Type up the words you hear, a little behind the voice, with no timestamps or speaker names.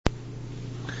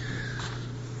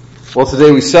Well,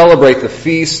 today we celebrate the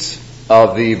feast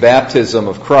of the baptism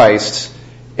of Christ,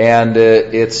 and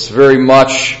it's very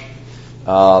much,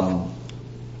 in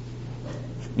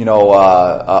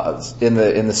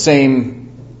the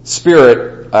same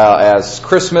spirit as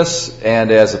Christmas and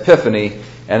as Epiphany,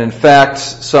 and in fact,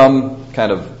 some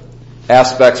kind of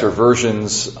aspects or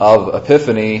versions of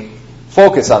Epiphany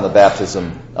focus on the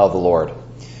baptism of the Lord,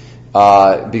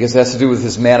 because it has to do with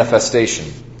His manifestation.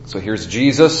 So here's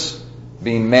Jesus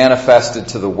being manifested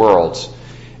to the world.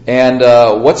 And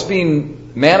what's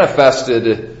being manifested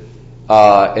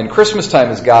in Christmas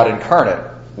time is God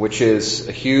incarnate, which is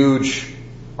a huge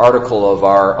article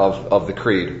of the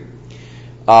creed.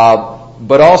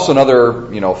 But also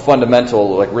another,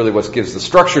 fundamental, like really what gives the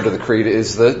structure to the creed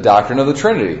is the doctrine of the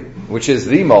Trinity, which is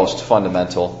the most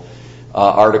fundamental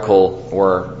article,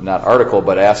 or not article,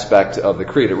 but aspect of the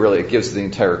creed. It gives the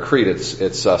entire creed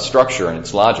its structure and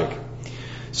its logic.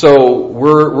 So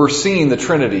we're seeing the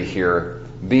Trinity here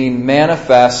being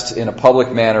manifest in a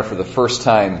public manner for the first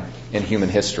time in human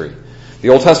history.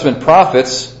 The Old Testament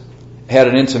prophets had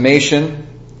an intimation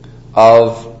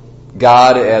of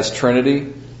God as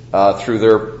Trinity through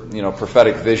their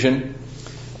prophetic vision,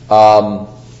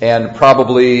 and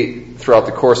probably throughout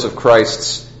the course of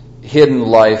Christ's hidden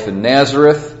life in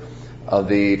Nazareth,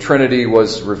 the Trinity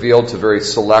was revealed to very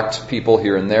select people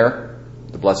here and there,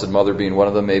 the Blessed Mother being one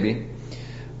of them maybe.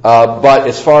 But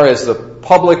as far as the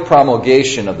public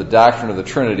promulgation of the doctrine of the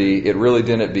Trinity, it really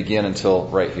didn't begin until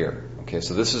right here. Okay,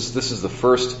 so this is the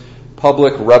first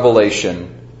public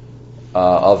revelation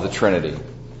of the Trinity.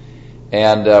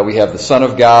 And we have the Son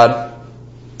of God,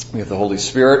 we have the Holy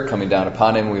Spirit coming down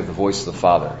upon Him, we have the voice of the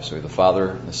Father. So we have the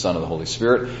Father, the Son, and the Holy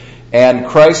Spirit. And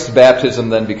Christ's baptism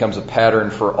then becomes a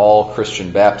pattern for all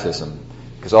Christian baptism,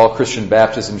 because all Christian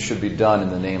baptism should be done in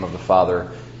the name of the Father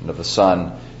and of the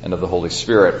Son and of the Holy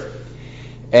Spirit.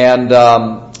 And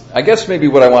I guess maybe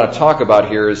what I want to talk about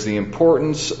here is the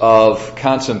importance of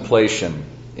contemplation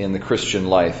in the Christian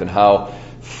life and how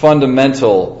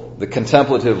fundamental the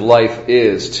contemplative life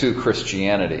is to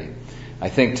Christianity. I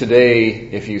think today,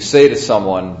 if you say to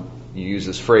someone, you use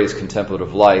this phrase,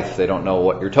 contemplative life, they don't know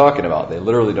what you're talking about. They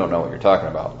literally don't know what you're talking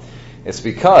about. It's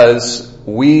because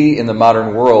we in the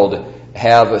modern world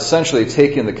have essentially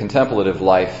taken the contemplative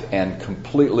life and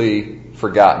completely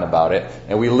forgotten about it,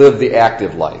 and we live the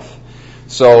active life.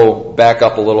 So, back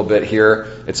up a little bit here.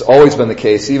 It's always been the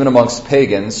case, even amongst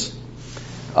pagans,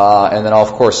 and then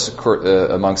of course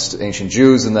amongst ancient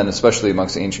Jews, and then especially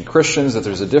amongst ancient Christians, that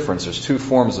there's a difference. There's two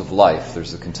forms of life.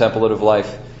 There's the contemplative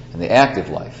life and the active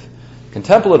life.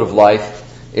 Contemplative life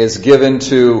is given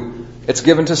to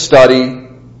study.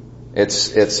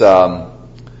 It's a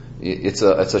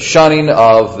shunning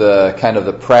of the kind of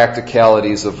the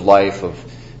practicalities of life, of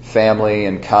family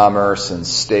and commerce and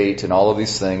state and all of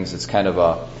these things. It's kind of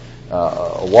a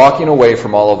walking away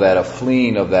from all of that, a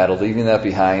fleeing of that, a leaving that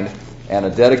behind, and a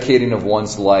dedicating of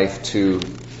one's life to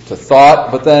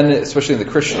thought, but then, especially in the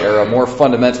Christian era, more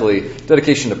fundamentally,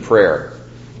 dedication to prayer.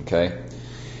 Okay?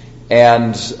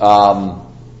 And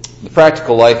the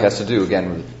practical life has to do,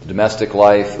 again, with the domestic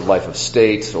life, the life of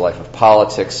state, the life of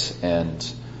politics, and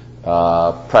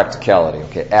practicality.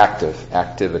 Okay?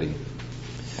 Activity.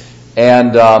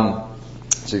 And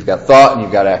so you've got thought and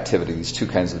you've got activity, these two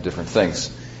kinds of different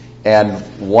things. And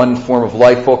one form of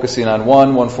life focusing on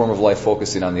one form of life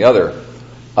focusing on the other.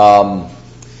 I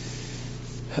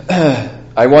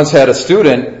once had a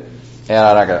student, and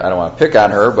I don't want to pick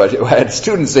on her, but I had a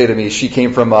student say to me, she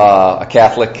came from a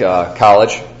Catholic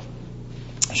college.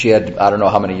 She had, I don't know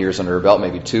how many years under her belt,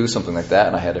 maybe 2, something like that,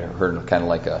 and I had her kind of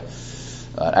like an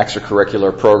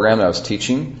extracurricular program that I was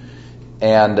teaching.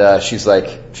 And she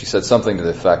said something to the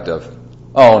effect of,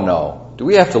 "Oh no, do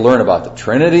we have to learn about the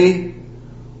Trinity?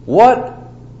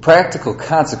 What practical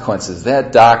consequences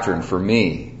that doctrine for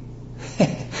me?"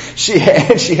 She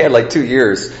had like 2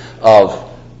 years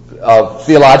of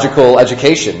theological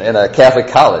education in a Catholic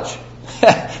college.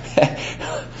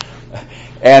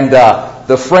 And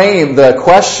the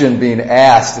question being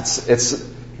asked,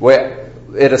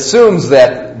 it assumes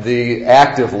that the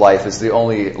active life is the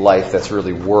only life that's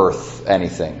really worth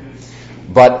anything.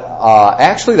 But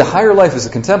actually the higher life is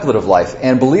the contemplative life.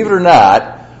 And believe it or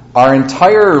not, our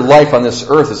entire life on this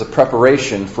earth is a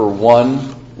preparation for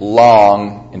one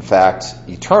long, in fact,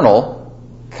 eternal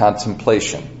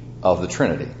contemplation of the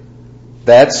Trinity.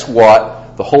 That's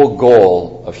what the whole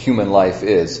goal of human life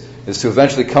is to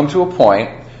eventually come to a point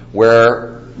where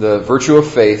the virtue of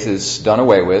faith is done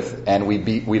away with, and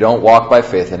we don't walk by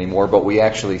faith anymore, but we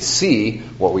actually see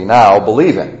what we now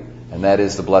believe in, and that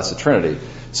is the Blessed Trinity.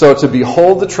 So to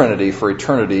behold the Trinity for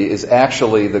eternity is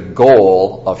actually the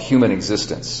goal of human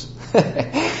existence.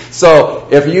 So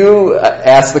if you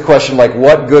ask the question, like,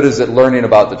 what good is it learning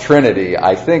about the Trinity?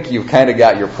 I think you've kind of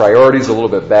got your priorities a little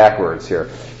bit backwards here.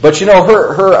 But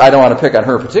her I don't want to pick on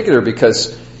her in particular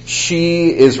because she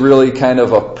is really kind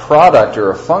of a product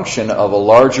or a function of a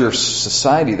larger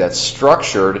society that's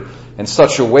structured in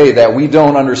such a way that we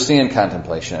don't understand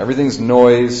contemplation. Everything's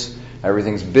noise,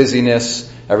 everything's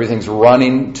busyness, everything's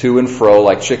running to and fro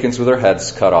like chickens with their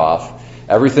heads cut off.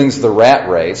 Everything's the rat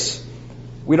race.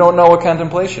 We don't know what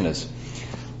contemplation is.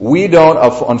 We don't,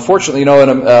 unfortunately, in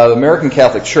the American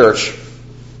Catholic Church,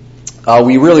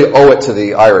 we really owe it to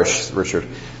the Irish, Richard.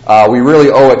 We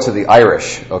really owe it to the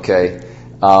Irish, okay?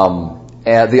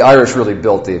 And the Irish really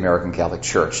built the American Catholic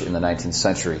Church in the 19th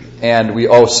century. And we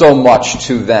owe so much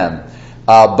to them.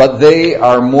 But they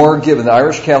are more given, the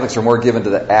Irish Catholics are more given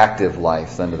to the active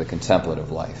life than to the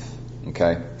contemplative life,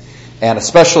 okay? And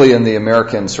especially in the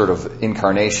American sort of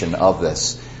incarnation of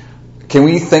this. Can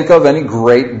we think of any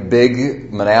great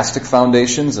big monastic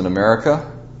foundations in America?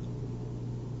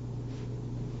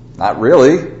 Not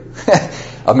really.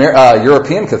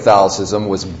 European Catholicism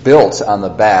was built on the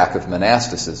back of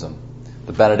monasticism.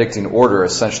 The Benedictine order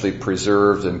essentially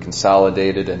preserved and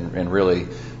consolidated and really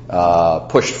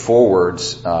pushed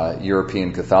forwards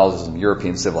European Catholicism,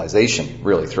 European civilization,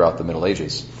 really, throughout the Middle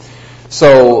Ages.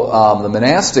 So the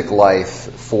monastic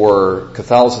life for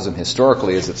Catholicism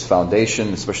historically is its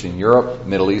foundation, especially in Europe,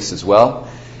 Middle East as well.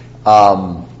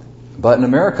 But in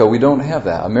America, we don't have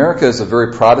that. America is a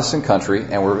very Protestant country,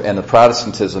 and the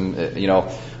Protestantism,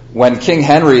 when King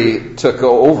Henry took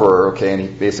over, okay, and he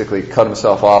basically cut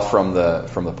himself off from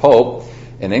the Pope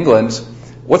in England,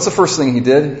 what's the first thing he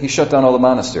did? He shut down all the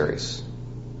monasteries.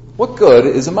 What good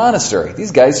is a monastery?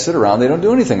 These guys sit around, they don't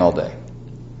do anything all day.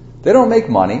 They don't make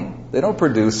money. They don't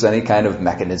produce any kind of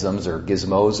mechanisms or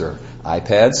gizmos or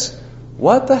iPads.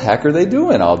 What the heck are they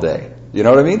doing all day? You know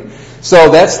what I mean? So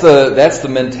that's the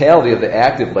mentality of the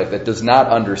active life that does not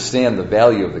understand the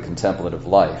value of the contemplative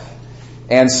life.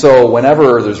 And so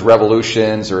whenever there's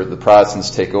revolutions or the Protestants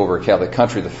take over a Catholic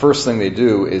country, the first thing they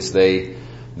do is they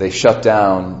shut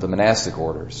down the monastic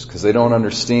orders because they don't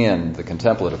understand the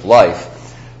contemplative life.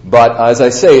 But as I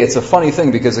say, it's a funny thing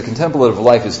because the contemplative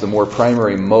life is the more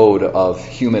primary mode of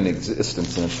human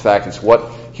existence. And in fact, it's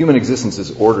what human existence is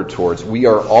ordered towards. We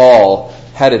are all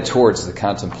headed towards the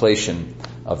contemplation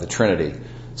of the Trinity.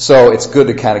 So it's good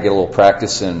to kind of get a little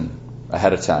practice in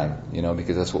ahead of time,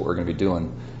 because that's what we're going to be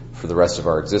doing for the rest of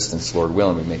our existence, Lord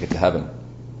willing, we make it to heaven.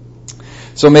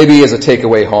 So maybe as a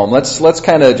takeaway home, let's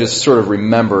kind of just sort of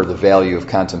remember the value of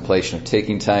contemplation, of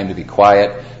taking time to be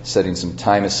quiet, setting some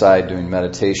time aside, doing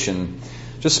meditation,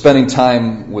 just spending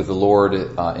time with the Lord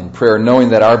in prayer, knowing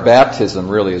that our baptism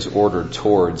really is ordered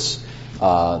towards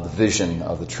the vision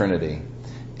of the Trinity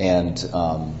and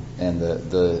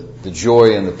the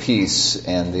joy and the peace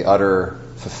and the utter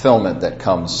fulfillment that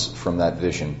comes from that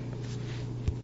vision.